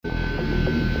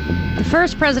The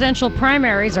first presidential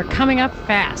primaries are coming up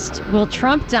fast. Will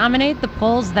Trump dominate the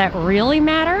polls that really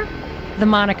matter? The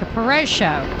Monica Perez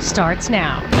Show starts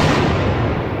now.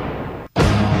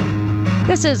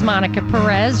 This is Monica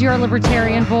Perez, your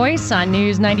libertarian voice on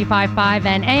News 95.5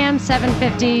 and AM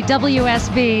 750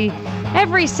 WSB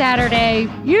every Saturday,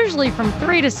 usually from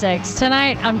 3 to 6.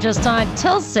 Tonight, I'm just on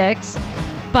till 6.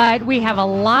 But we have a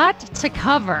lot to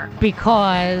cover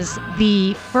because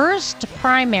the first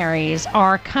primaries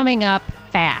are coming up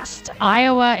fast.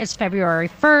 Iowa is February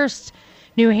 1st.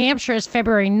 New Hampshire is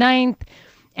February 9th.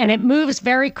 And it moves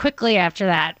very quickly after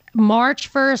that.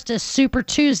 March 1st is Super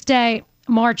Tuesday.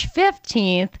 March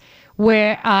 15th,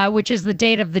 which is the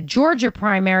date of the Georgia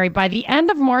primary. By the end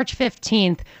of March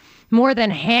 15th, more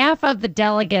than half of the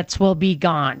delegates will be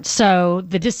gone. So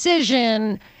the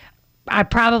decision...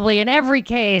 probably in every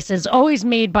case is always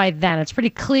made by then. It's pretty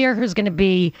clear who's going to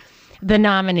be the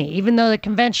nominee. Even though the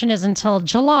convention is until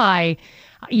July,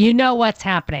 you know what's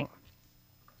happening.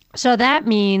 So that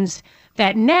means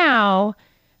that now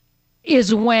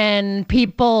is when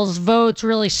people's votes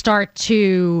really start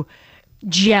to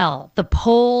gel. The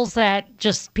polls that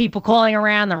just people calling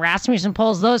around, the Rasmussen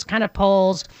polls, those kind of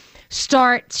polls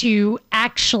start to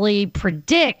actually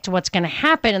predict what's going to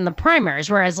happen in the primaries.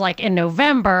 Whereas like in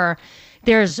November,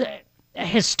 there's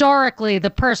historically the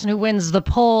person who wins the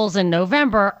polls in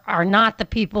November are not the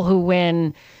people who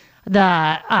win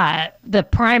the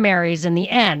primaries in the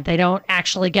end. They don't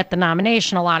actually get the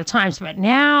nomination a lot of times. But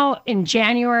now in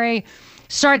January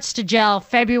starts to gel.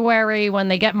 February, when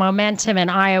they get momentum in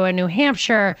Iowa and New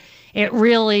Hampshire, it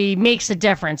really makes a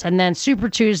difference. And then Super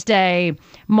Tuesday,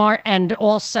 and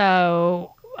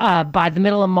also by the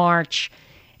middle of March,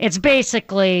 it's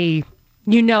basically,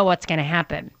 you know what's going to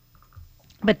happen.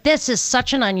 But this is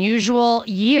such an unusual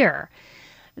year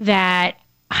that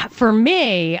for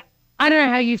me, I don't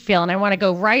know how you feel, and I want to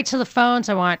go right to the phones.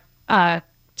 I want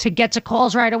to get to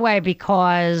calls right away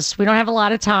because we don't have a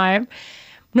lot of time.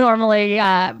 Normally,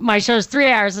 my show's 3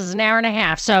 hours, is an hour and a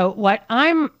half. So what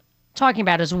I'm talking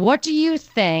about is, what do you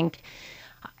think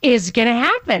is going to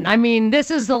happen? I mean,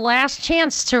 this is the last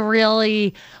chance to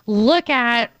really look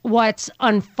at what's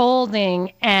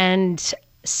unfolding and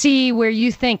see where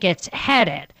you think it's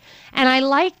headed. And I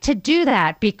like to do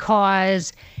that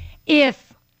because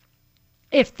if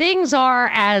things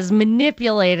are as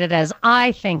manipulated as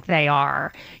I think they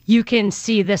are, you can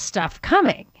see this stuff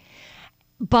coming.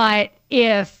 But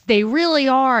if they really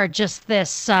are just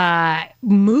this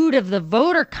mood of the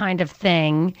voter kind of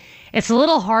thing, it's a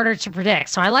little harder to predict.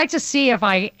 So I like to see if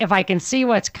I can see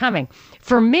what's coming.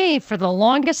 For me, for the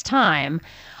longest time,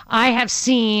 I've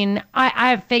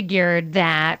figured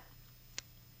that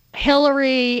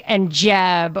Hillary and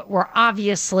Jeb were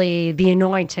obviously the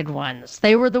anointed ones.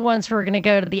 They were the ones who were going to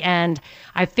go to the end.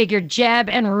 I figured Jeb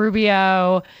and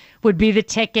Rubio would be the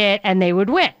ticket and they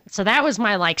would win. So that was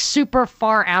my super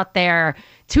far out there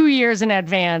 2 years in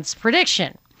advance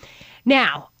prediction.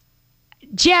 Now,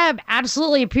 Jeb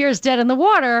absolutely appears dead in the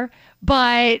water,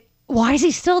 but why is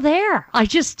he still there? I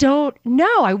just don't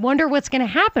know. I wonder what's going to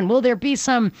happen. Will there be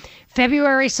some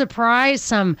February surprise,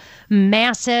 some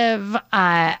massive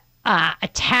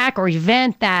attack or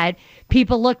event that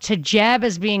people look to Jeb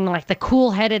as being like the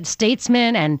cool-headed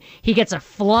statesman and he gets a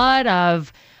flood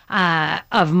of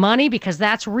money? Because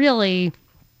that's really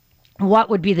what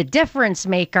would be the difference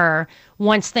maker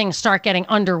once things start getting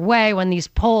underway, when these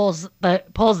polls, the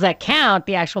polls that count,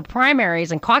 the actual primaries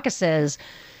and caucuses,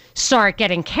 start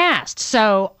getting cast.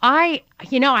 So I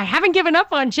haven't given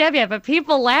up on Jeb yet, but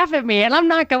people laugh at me, and I'm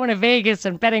not going to Vegas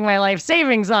and betting my life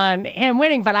savings on him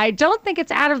winning, but I don't think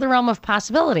it's out of the realm of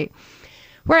possibility.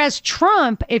 Whereas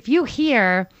Trump, if you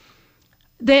hear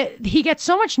that he gets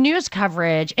so much news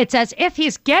coverage, it's as if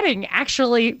he's getting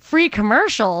actually free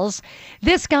commercials.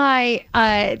 This guy,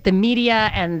 the media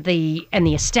and the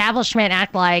establishment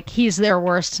act like he's their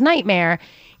worst nightmare,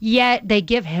 yet they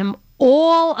give him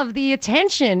all of the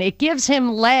attention. It gives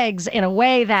him legs in a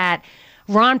way that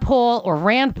Ron Paul or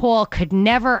Rand Paul could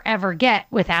never, ever get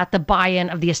without the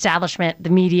buy-in of the establishment, the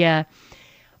media,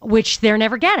 which they're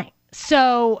never getting.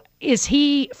 So is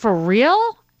he for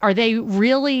real? Are they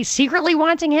really secretly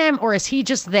wanting him, or is he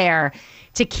just there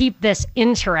to keep this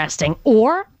interesting?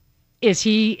 Or is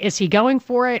he going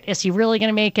for it? Is he really going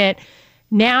to make it?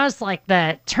 Now's like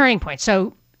the turning point.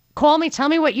 So call me, tell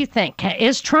me what you think.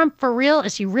 Is Trump for real?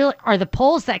 Is he really? Are the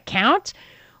polls that count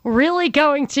really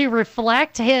going to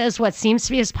reflect what seems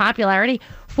to be his popularity?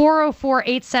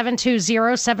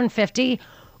 404-872-0750,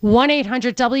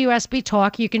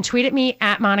 1-800-WSB-TALK. You can tweet at me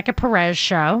at Monica Perez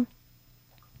Show.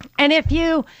 And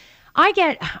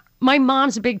my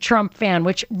mom's a big Trump fan,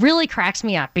 which really cracks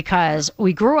me up because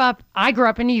I grew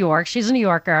up in New York. She's a New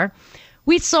Yorker.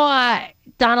 We saw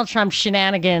Donald Trump's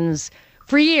shenanigans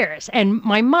for years. And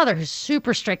my mother, who's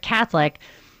super strict Catholic,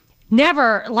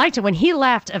 never liked it. When he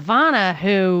left Ivana,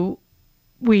 who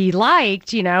we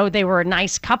liked, they were a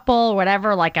nice couple,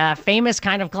 whatever, like a famous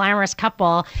kind of glamorous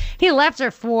couple. He left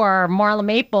her for Marla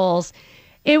Maples.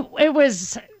 It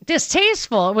was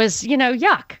distasteful. It was,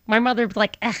 yuck. My mother was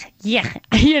like, yeah,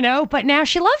 but now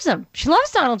she loves him. She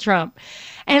loves Donald Trump.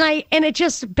 And it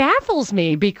just baffles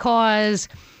me because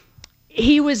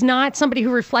he was not somebody who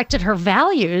reflected her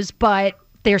values, but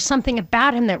there's something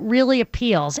about him that really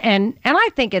appeals. And I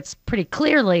think it's pretty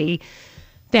clearly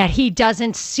that he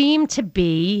doesn't seem to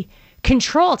be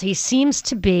controlled. He seems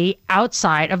to be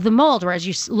outside of the mold. Whereas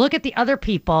you look at the other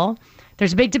people,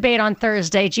 there's a big debate on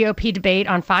Thursday, GOP debate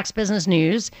on Fox Business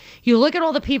News. You look at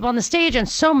all the people on the stage, and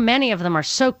so many of them are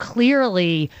so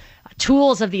clearly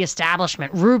tools of the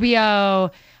establishment. Rubio,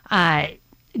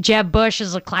 Jeb Bush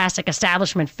is a classic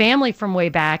establishment family from way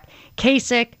back.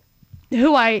 Kasich,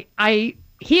 who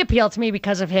he appealed to me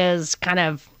because of his kind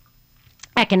of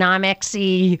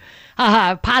economics-y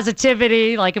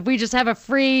positivity. Like, if we just have a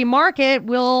free market,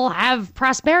 we'll have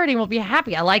prosperity and we'll be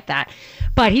happy. I like that.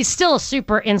 But he's still a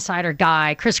super insider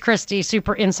guy. Chris Christie,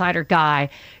 super insider guy.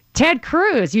 Ted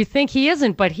Cruz, you think he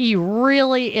isn't, but he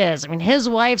really is. I mean, his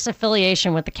wife's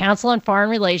affiliation with the Council on Foreign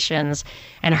Relations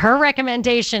and her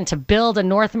recommendation to build a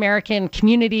North American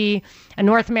community, a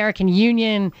North American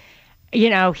union,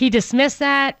 he dismissed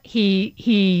that.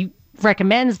 He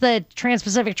recommends the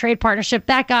Trans-Pacific Trade Partnership.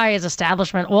 That guy is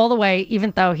establishment all the way,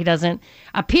 even though he doesn't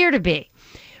appear to be.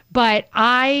 But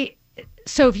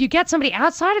so if you get somebody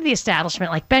outside of the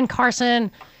establishment, like Ben Carson,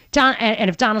 and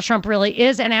if Donald Trump really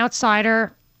is an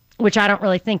outsider, which I don't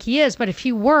really think he is, but if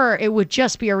he were, it would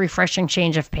just be a refreshing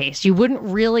change of pace. You wouldn't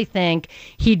really think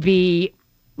he'd be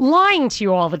lying to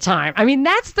you all the time. I mean,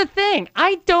 that's the thing.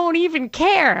 I don't even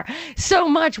care so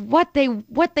much what they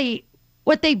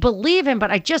believe in, but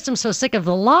I just am so sick of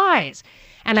the lies.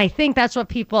 And I think that's what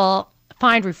people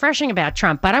find refreshing about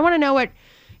Trump. But I want to know what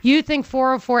you think.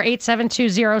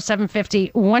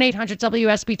 404-872-0750,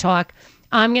 1-800-WSB-TALK.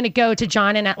 I'm going to go to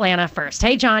John in Atlanta first.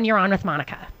 Hey, John, you're on with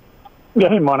Monica. Yeah,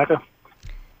 hey, Monica.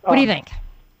 What do you think?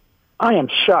 I am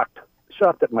shocked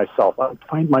at myself. I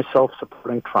find myself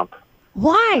supporting Trump.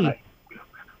 Why?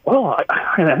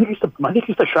 I think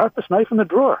he's the sharpest knife in the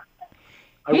drawer.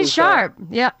 He's sharp.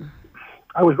 Yeah.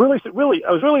 I was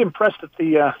really impressed at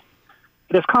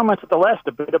his comments at the last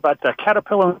debate about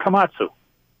Caterpillar and Komatsu.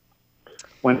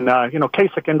 When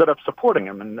Kasich ended up supporting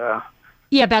him, and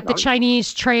about the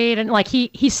Chinese trade, and like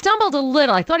he stumbled a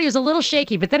little. I thought he was a little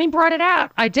shaky, but then he brought it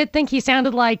out. I did think he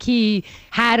sounded like he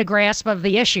had a grasp of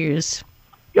the issues.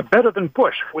 Yeah, better than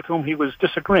Bush, with whom he was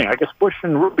disagreeing. I guess Bush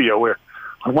and Rubio were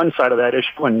on one side of that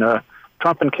issue, and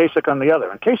Trump and Kasich on the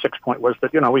other. And Kasich's point was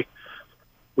that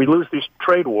we lose these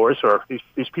trade wars, or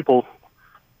these people,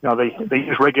 they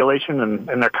use regulation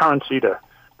and their currency to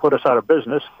put us out of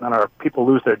business, and our people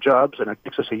lose their jobs, and it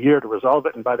takes us a year to resolve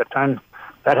it. And by the time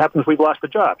that happens, we've lost the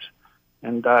jobs.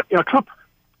 And Trump,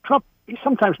 he's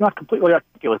sometimes not completely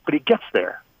articulate, but he gets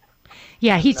there.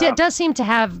 Yeah, he does seem to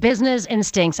have business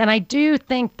instincts, and I do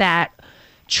think that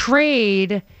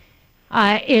trade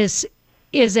is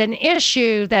an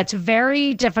issue that's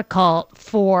very difficult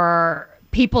for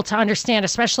people to understand,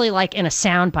 especially like in a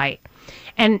soundbite.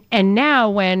 And now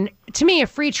to me, a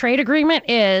free trade agreement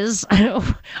is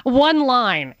one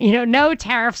line, no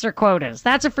tariffs or quotas.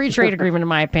 That's a free trade agreement, in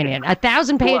my opinion.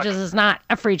 1,000 pages is not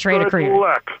a free trade agreement. Good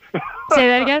luck. Say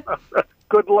that again?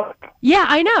 Good luck. Yeah,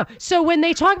 I know. So when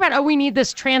they talk about, we need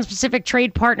this Trans-Pacific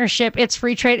Trade Partnership, it's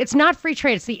free trade. It's not free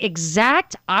trade. It's the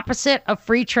exact opposite of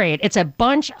free trade. It's a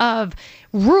bunch of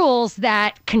rules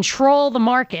that control the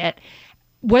market,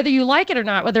 whether you like it or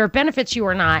not, whether it benefits you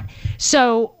or not.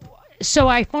 So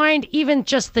I find even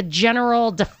just the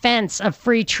general defense of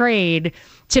free trade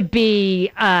to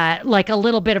be like a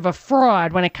little bit of a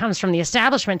fraud when it comes from the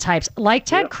establishment types, like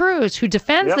Ted Cruz, who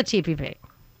defends the TPP.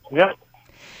 Yeah.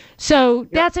 So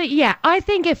that's it. Yeah, I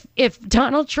think if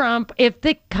Donald Trump, if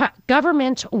the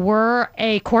government were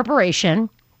a corporation,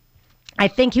 I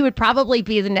think he would probably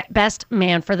be the best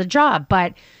man for the job.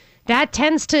 But that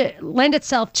tends to lend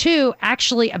itself to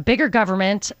actually a bigger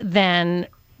government than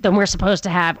we're supposed to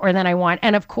have, or than I want.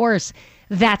 And of course,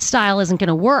 that style isn't going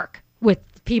to work with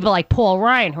people like Paul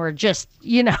Ryan, who are just,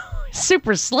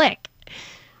 super slick.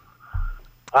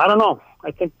 I don't know.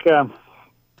 I think,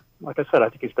 like I said, I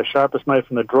think he's the sharpest knife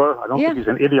in the drawer. I don't think he's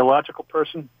an ideological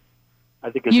person.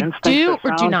 I think his instincts are sound. You do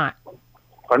or do not?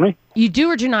 Pardon me? You do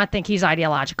or do not think he's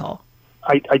ideological?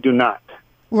 I do not.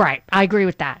 Right. I agree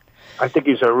with that. I think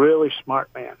he's a really smart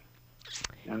man,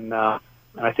 and I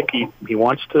think he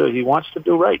wants to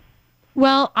do right.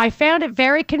 Well, I found it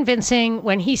very convincing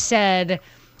when he said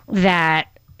that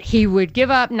he would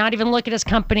give up, not even look at his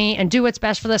company, and do what's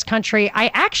best for this country. I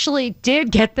actually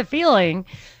did get the feeling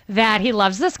that he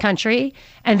loves this country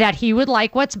and that he would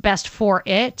like what's best for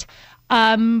it.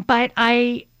 But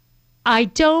I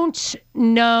don't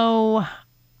know.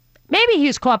 Maybe he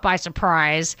was caught by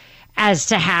surprise as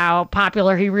to how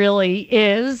popular he really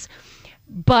is.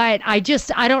 But I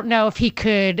don't know if he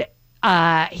could.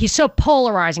 He's so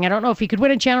polarizing. I don't know if he could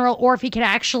win in general or if he could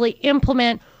actually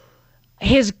implement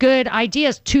his good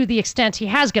ideas to the extent he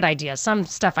has good ideas. Some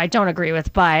stuff I don't agree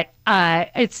with, but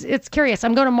it's curious.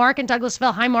 I'm going to Mark in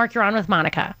Douglasville. Hi, Mark. You're on with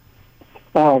Monica.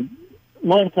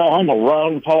 Monica, I'm a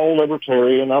Ron Paul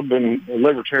libertarian. I've been a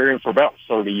libertarian for about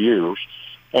 30 years.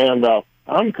 And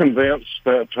I'm convinced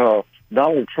that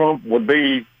Donald Trump would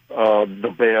be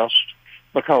the best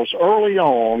because early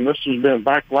on, this has been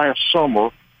back last summer,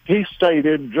 he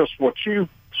stated just what you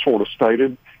sort of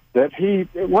stated, that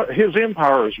his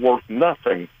empire is worth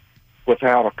nothing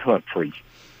without a country.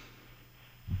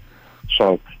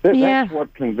 So that's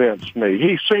what convinced me.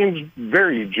 He seems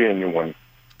very genuine.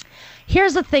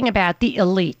 Here's the thing about the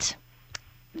elite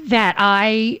that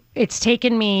it's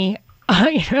taken me,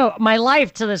 my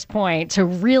life to this point to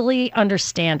really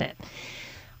understand it.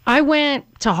 I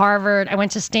went to Harvard. I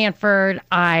went to Stanford.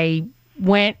 I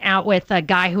went out with a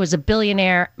guy who was a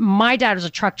billionaire. My dad was a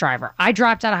truck driver. I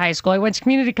dropped out of high school. I went to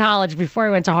community college before I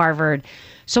went to Harvard.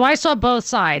 So I saw both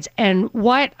sides. And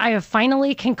what I have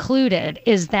finally concluded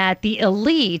is that the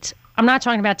elite, I'm not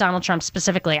talking about Donald Trump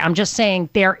specifically, I'm just saying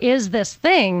there is this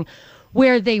thing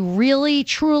where they really,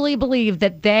 truly believe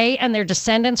that they and their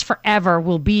descendants forever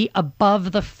will be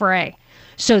above the fray.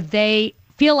 So they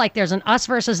feel like there's an us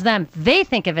versus them. They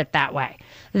think of it that way,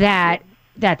 that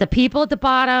the people at the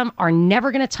bottom are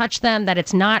never going to touch them, that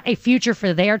it's not a future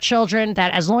for their children,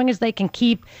 that as long as they can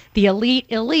keep the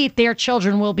elite, their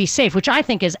children will be safe, which I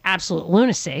think is absolute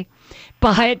lunacy.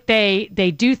 But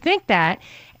they do think that.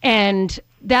 And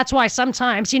that's why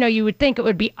sometimes, you would think it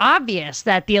would be obvious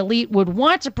that the elite would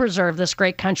want to preserve this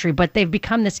great country, but they've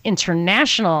become this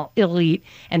international elite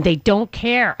and they don't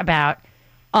care about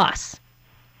us.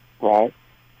 Right.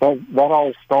 Well, that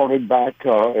all started back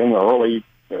in the early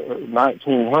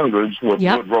 1900s with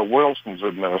Woodrow Wilson's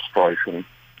administration.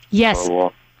 Yes.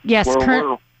 So, yes.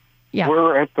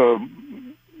 We're at the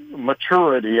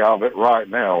maturity of it right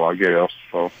now, I guess.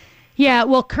 So. Yeah,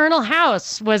 well, Colonel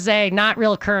House was a not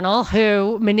real colonel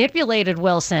who manipulated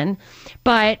Wilson.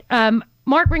 But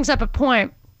Mark brings up a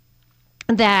point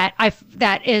that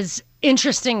is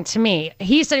interesting to me.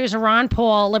 He said he was a Ron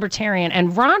Paul libertarian,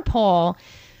 and Ron Paul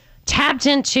tapped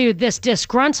into this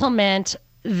disgruntlement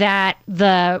that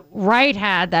the right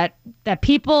had, that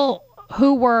people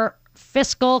who were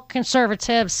fiscal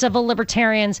conservatives, civil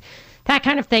libertarians, that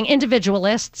kind of thing,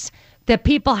 individualists, that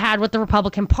people had with the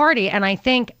Republican Party. And I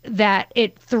think that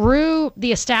it threw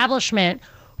the establishment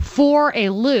for a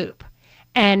loop.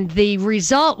 And the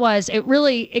result was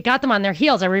it got them on their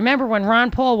heels. I remember when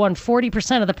Ron Paul won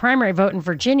 40% of the primary vote in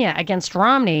Virginia against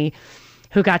Romney,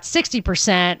 who got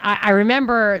 60%. I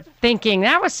remember thinking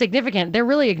that was significant. They're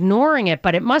really ignoring it,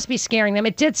 but it must be scaring them.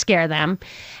 It did scare them.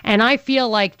 And I feel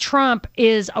like Trump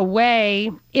is a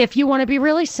way, if you want to be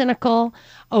really cynical,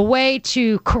 a way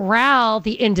to corral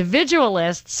the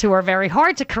individualists who are very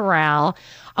hard to corral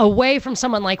away from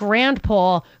someone like Rand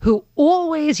Paul, who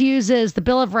always uses the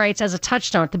Bill of Rights as a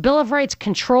touchstone. The Bill of Rights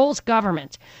controls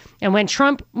government. And when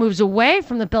Trump moves away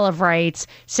from the Bill of Rights,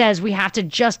 says we have to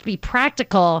just be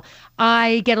practical,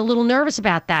 I get a little nervous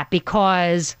about that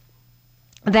because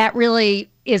that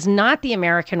really is not the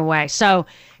American way. So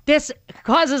this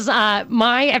causes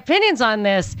my opinions on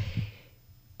this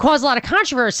cause a lot of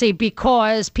controversy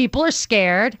because people are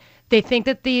scared. They think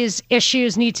that these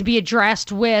issues need to be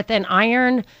addressed with an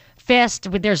iron fist.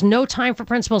 There's no time for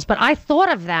principles. But I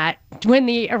thought of that when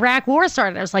the Iraq war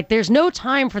started. I was like, there's no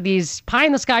time for these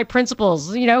pie-in-the-sky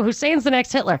principles. Hussein's the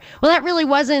next Hitler. Well, that really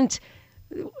wasn't.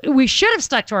 We should have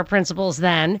stuck to our principles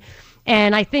then.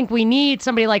 And I think we need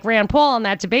somebody like Rand Paul on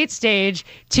that debate stage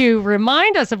to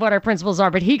remind us of what our principles are.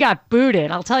 But he got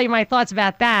booted. I'll tell you my thoughts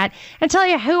about that and tell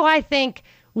you who I think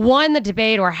won the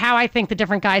debate or how I think the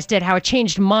different guys did, how it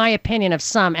changed my opinion of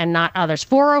some and not others.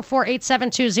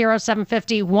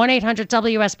 404-872-0750,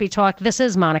 1-800-WSB-TALK. This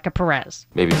is Monica Perez.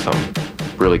 Maybe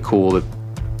something really cool that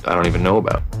I don't even know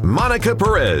about. Monica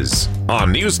Perez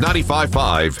on News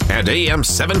 95.5 and AM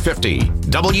 750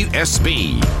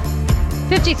 WSB.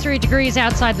 53 degrees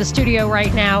outside the studio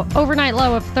right now. Overnight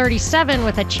low of 37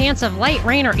 with a chance of light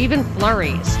rain or even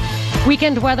flurries.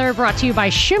 Weekend weather brought to you by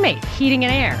Shoemate Heating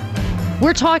and Air.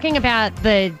 We're talking about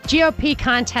the GOP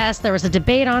contest. There was a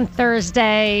debate on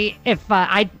Thursday.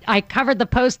 I covered the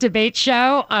post-debate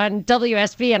show on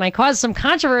WSB, and I caused some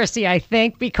controversy, I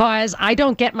think, because I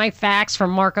don't get my facts from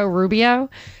Marco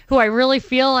Rubio, who I really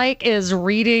feel like is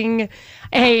reading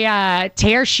a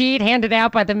tear sheet handed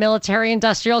out by the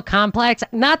military-industrial complex.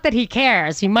 Not that he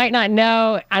cares. He might not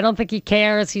know. I don't think he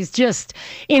cares. He's just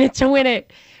in it to win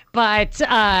it. But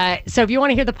so if you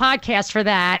want to hear the podcast for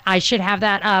that, I should have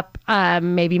that up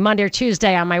maybe Monday or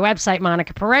Tuesday on my website,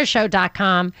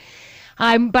 MonicaPerezShow.com.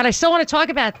 But I still want to talk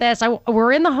about this.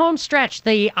 We're in the home stretch.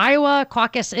 The Iowa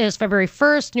caucus is February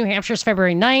 1st. New Hampshire's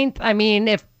February 9th. I mean,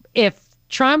 if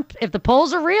the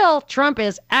polls are real, Trump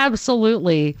is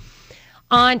absolutely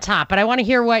on top. But I want to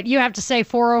hear what you have to say.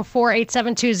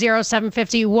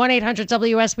 404-872-0750,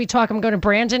 1-800-WSB Talk. I'm going to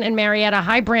Brandon and Marietta.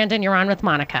 Hi, Brandon. You're on with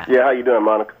Monica. Yeah, how you doing,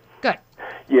 Monica? Good.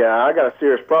 Yeah, I got a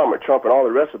serious problem with Trump and all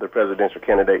the rest of the presidential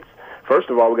candidates. First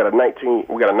of all, we got a 19,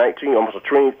 almost a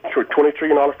 $20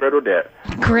 trillion federal debt.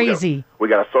 Crazy. We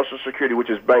got a Social Security, which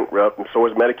is bankrupt, and so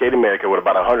is Medicaid and Medicare with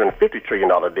about a $150 trillion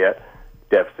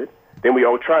deficit. Then we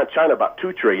owe China about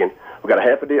 $2 trillion. We got a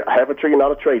half a trillion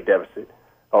dollar trade deficit.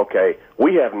 Okay,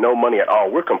 we have no money at all.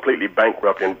 We're completely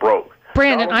bankrupt and broke.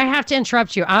 Brandon, I have to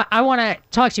interrupt you. I want to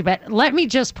talk to you, but let me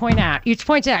just point out, you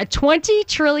pointed out a $20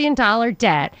 trillion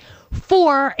debt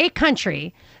for a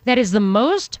country that is the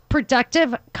most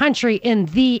productive country in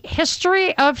the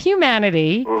history of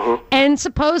humanity and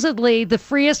supposedly the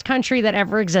freest country that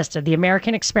ever existed, the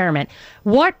American experiment.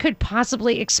 What could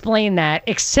possibly explain that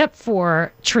except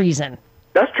for treason?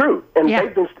 That's true, and Yeah.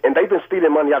 they've been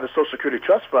stealing money out of the Social Security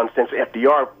Trust Fund since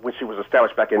FDR, when she was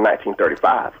established back in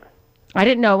 1935. I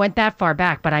didn't know it went that far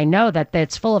back, but I know that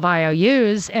it's full of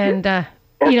IOUs, and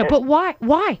but why?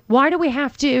 Why do we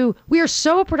have to? We are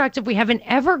so productive. We have an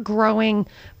ever-growing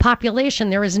population.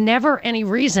 There is never any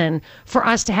reason for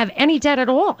us to have any debt at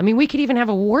all. I mean, we could even have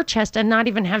a war chest and not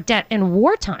even have debt in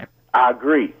wartime. I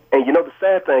agree. And you know, the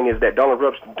sad thing is that Donald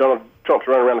Trump's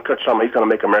running around the country talking about he's going to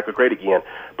make America great again,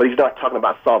 but he's not talking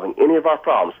about solving any of our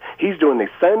problems. He's doing the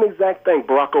same exact thing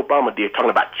Barack Obama did, talking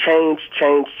about change.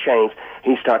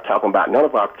 He started talking about none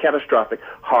of our catastrophic,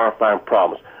 horrifying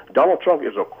problems. Donald Trump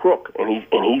is a crook, and he's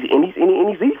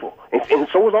evil, and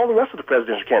so is all the rest of the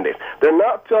presidential candidates. They're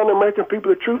not telling the American people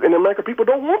the truth, and the American people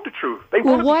don't want the truth. They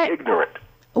want to be ignorant.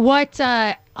 What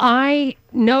I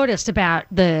noticed about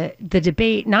the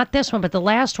debate, not this one, but the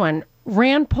last one,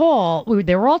 Rand Paul,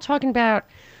 they were all talking about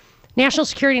national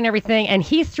security and everything, and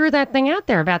he threw that thing out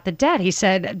there about the debt. He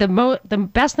said the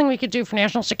best thing we could do for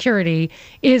national security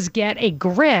is get a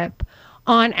grip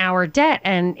on our debt,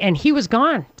 and he was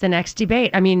gone the next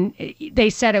debate. I mean, they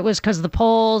said it was because of the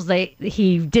polls.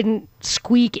 He didn't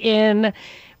squeak in,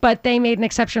 but they made an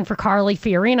exception for Carly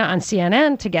Fiorina on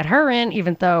CNN to get her in,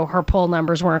 even though her poll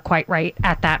numbers weren't quite right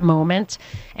at that moment.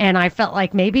 And I felt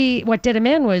like maybe what did him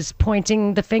in was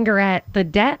pointing the finger at the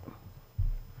debt.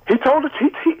 He told us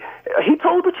he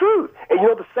told the truth. And you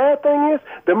know, the sad thing is,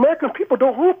 the American people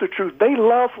don't want the truth. They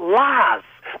love lies.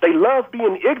 They love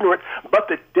being ignorant, but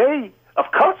the day of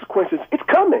consequences, it's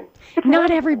coming.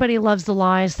 Not everybody loves the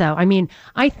lies, though. I mean,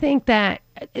 I think that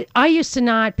I used to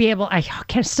not be able,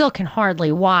 still can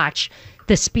hardly watch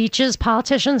the speeches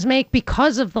politicians make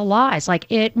because of the lies. Like,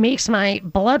 it makes my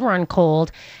blood run cold.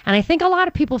 And I think a lot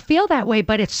of people feel that way,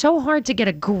 but it's so hard to get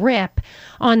a grip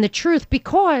on the truth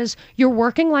because you're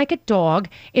working like a dog.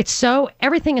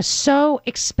 Everything is so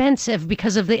expensive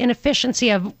because of the inefficiency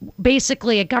of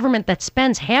basically a government that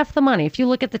spends half the money. If you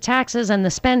look at the taxes and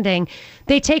the spending,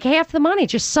 they take half the money,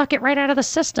 just suck it right out of the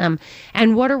system.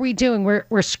 And what are we doing?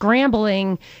 We're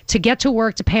scrambling to get to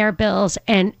work, to pay our bills,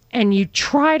 and you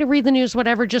try to read the news,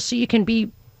 whatever, just so you can be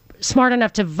smart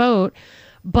enough to vote.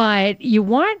 But you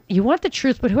want the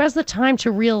truth, but who has the time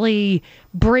to really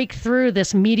break through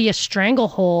this media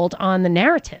stranglehold on the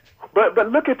narrative?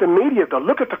 But look at the media, though.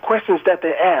 Look at the questions that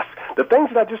they ask. The things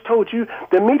that I just told you,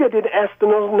 the media didn't ask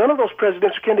none of those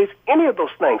presidential candidates any of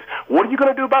those things. What are you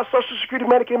going to do about Social Security,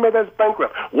 Medicare, Medicare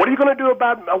bankrupt? What are you going to do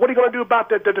about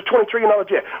the $20 trillion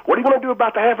debt? What are you going to do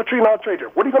about the half a trillion dollar trade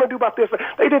debt? What are you going to do about this?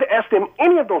 They didn't ask them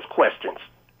any of those questions.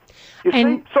 You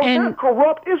see, so they're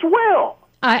corrupt as well.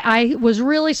 I was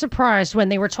really surprised when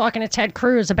they were talking to Ted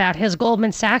Cruz about his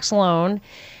Goldman Sachs loan.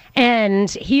 And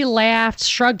he laughed,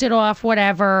 shrugged it off,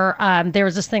 whatever. There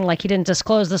was this thing like he didn't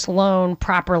disclose this loan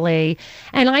properly.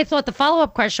 And I thought the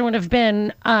follow-up question would have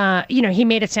been, he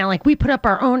made it sound like we put up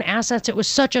our own assets. It was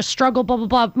such a struggle, blah, blah,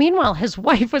 blah. Meanwhile, his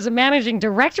wife was a managing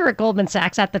director at Goldman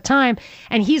Sachs at the time,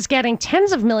 and he's getting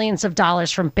tens of millions of dollars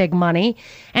from big money.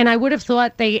 And I would have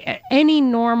thought any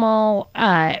normal,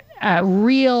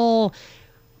 real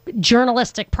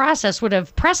journalistic process would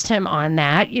have pressed him on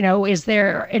that. Is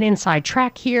there an inside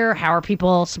track here? How are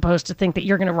people supposed to think that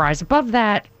you're going to rise above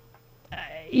that?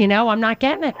 I'm not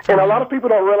getting it. And a lot of people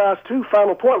don't realize, too,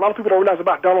 final point, a lot of people don't realize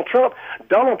about Donald Trump.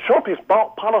 Donald Trump has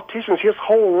bought politicians his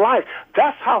whole life.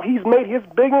 That's how he's made his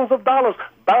billions of dollars,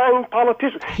 buying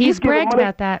politicians. He's bragged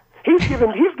about that. He's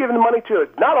given money to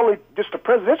not only just the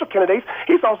presidential candidates,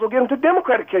 he's also given to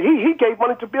Democratic candidates. He gave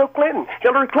money to Bill Clinton,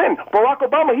 Hillary Clinton, Barack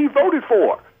Obama, he voted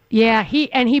for. Yeah,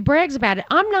 he brags about it.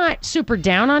 I'm not super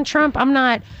down on Trump. I'm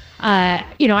not, I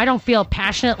don't feel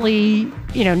passionately,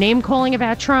 name-calling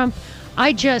about Trump.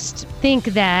 I just think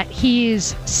that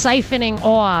he's siphoning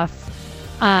off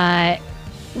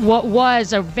what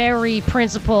was a very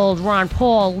principled Ron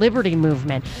Paul liberty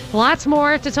movement. Lots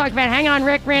more to talk about. Hang on,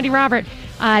 Rick, Randy, Robert.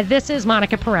 This is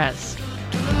Monica Perez.